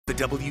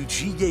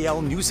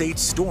WGAL News 8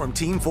 Storm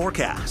Team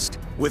forecast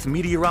with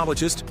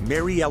meteorologist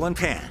Mary Ellen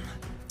Pan.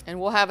 And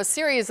we'll have a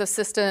series of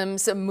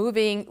systems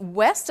moving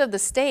west of the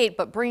state,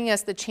 but bringing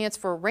us the chance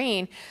for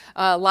rain.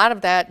 A lot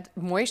of that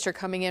moisture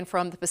coming in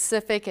from the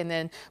Pacific and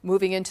then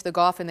moving into the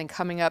Gulf and then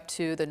coming up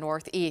to the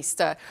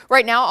northeast.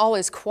 Right now, all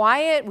is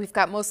quiet. We've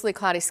got mostly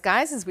cloudy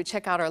skies as we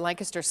check out our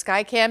Lancaster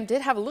Skycam.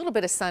 Did have a little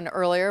bit of sun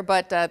earlier,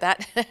 but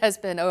that has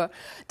been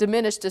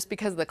diminished just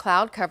because of the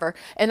cloud cover.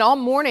 And all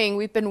morning,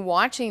 we've been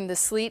watching the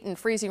sleet and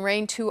freezing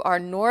rain to our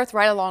north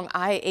right along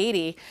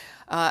I-80.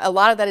 A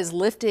lot of that is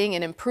lifting,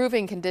 and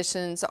improving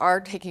conditions are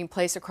taking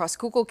place across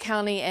Schuylkill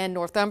County and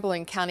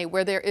Northumberland County,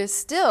 where there is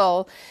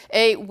still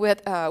a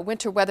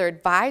winter weather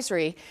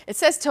advisory. It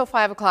says till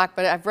 5 o'clock,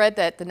 but I've read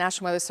that the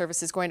National Weather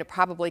Service is going to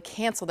probably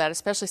cancel that,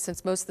 especially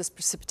since most of this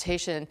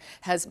precipitation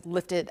has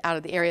lifted out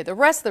of the area. The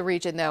rest of the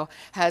region, though,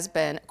 has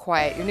been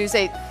quiet. Your News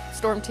 8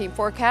 Storm Team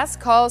forecast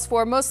calls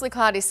for mostly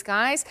cloudy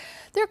skies.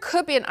 There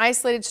could be an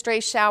isolated stray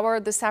shower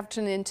this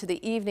afternoon into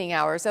the evening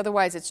hours.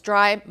 Otherwise, it's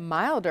dry,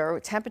 milder,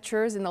 with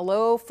temperatures in the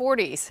low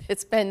 40s.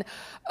 It's been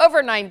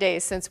over 9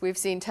 days since we've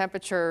seen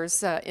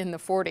temperatures in the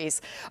 40s.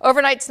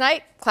 Overnight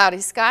tonight, cloudy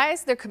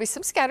skies. There could be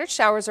some scattered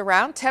showers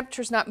around.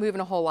 Temperatures not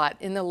moving a whole lot,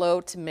 in the low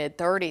to mid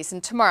 30s.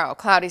 And tomorrow,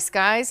 cloudy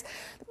skies.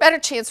 Better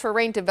chance for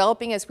rain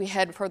developing as we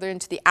head further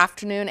into the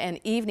afternoon and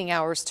evening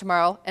hours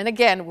tomorrow. And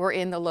again, we're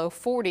in the low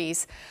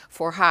 40s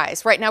for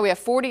highs. Right now we have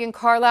 40 in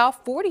Carlisle,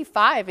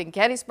 45 in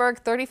Gettysburg,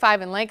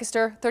 35 in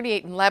Lancaster,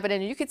 38 in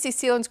Lebanon. And you can see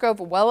Selinsgrove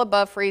well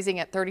above freezing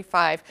at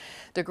 35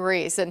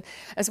 degrees. And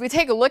as we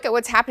take a look at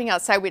what's happening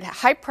outside, we had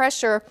high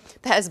pressure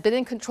that has been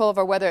in control of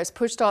our weather has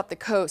pushed off the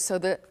coast. So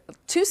the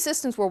two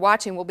systems we're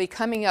watching will be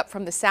coming up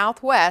from the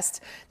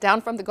southwest, down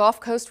from the Gulf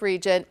Coast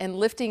region, and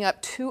lifting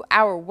up to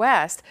our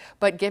west,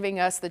 but giving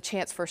us the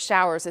chance for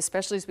showers,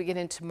 especially as we get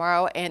into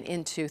tomorrow and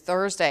into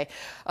Thursday.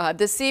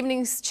 This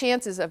evening's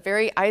chance is a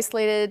very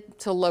isolated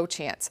to low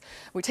chance.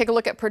 We take a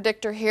look at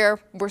predictor here.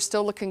 We're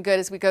still looking good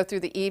as we go through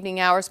the evening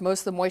hours.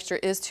 Most of the moisture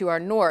is to our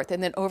north.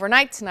 And then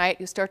overnight tonight,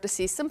 you start to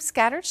see some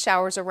scattered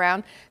showers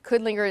around.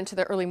 Could linger into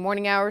the early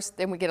morning hours.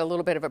 Then we get a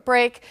little bit of a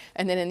break.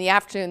 And then in the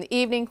afternoon and the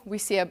evening, we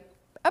see a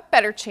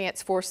better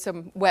chance for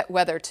some wet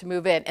weather to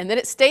move in. And then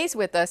it stays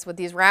with us with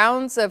these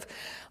rounds of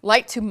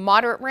light to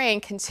moderate rain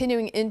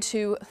continuing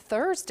into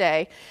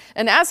Thursday.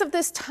 And as of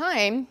this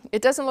time,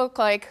 it doesn't look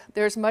like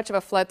there's much of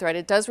a flood threat.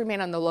 It does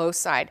remain on the low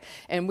side.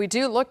 And we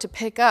do look to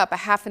pick up a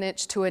 ½ an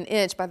inch to an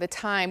inch by the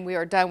time we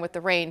are done with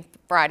the rain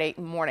Friday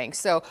morning.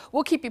 So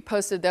we'll keep you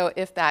posted, though,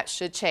 if that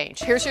should change.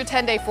 Here's your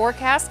 10-day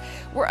forecast.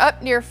 We're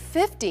up near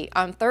 50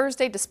 on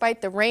Thursday,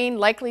 despite the rain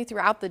likely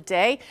throughout the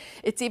day.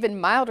 It's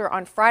even milder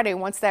on Friday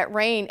once that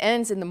rain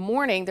ends in the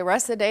morning. The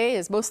rest of the day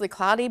is mostly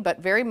cloudy, but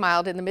very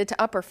mild in the mid to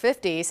upper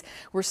 50s.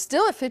 We're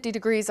still at 50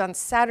 degrees on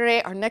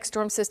Saturday. Our next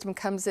storm system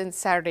comes in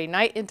Saturday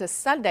night into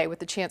Sunday with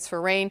the chance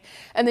for rain.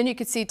 And then you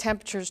can see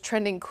temperatures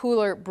trending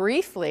cooler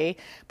briefly,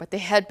 but they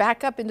head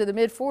back up into the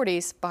mid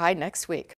 40s by next week.